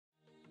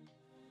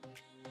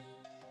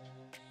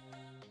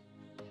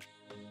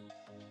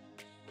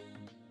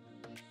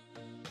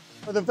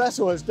Well, the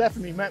vessel has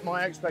definitely met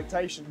my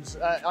expectations.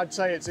 I'd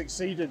say it's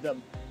exceeded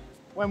them.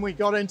 When we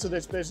got into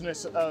this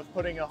business of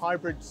putting a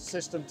hybrid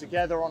system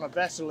together on a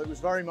vessel, it was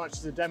very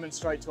much to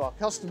demonstrate to our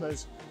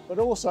customers, but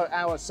also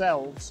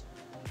ourselves,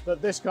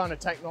 that this kind of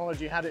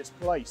technology had its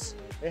place.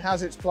 It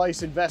has its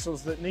place in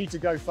vessels that need to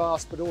go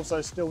fast, but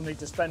also still need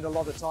to spend a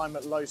lot of time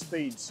at low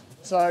speeds.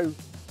 So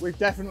we've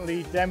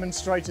definitely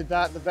demonstrated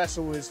that. The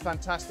vessel is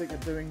fantastic at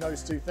doing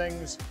those two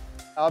things.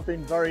 I've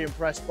been very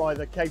impressed by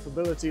the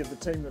capability of the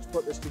team that's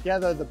put this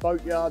together, the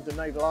boatyard, the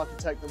naval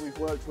architect that we've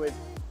worked with,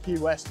 Key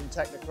West and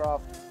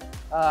Technocraft.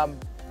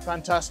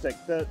 Fantastic.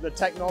 The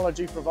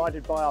technology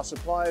provided by our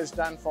suppliers,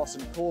 Danfoss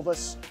and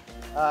Corvus,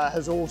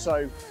 has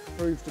also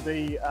proved to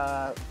be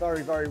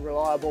very, very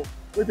reliable.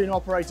 We've been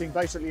operating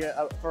basically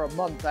for a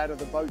month out of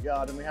the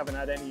boatyard and we haven't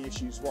had any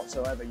issues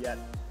whatsoever yet,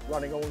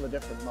 running all the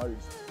different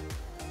modes.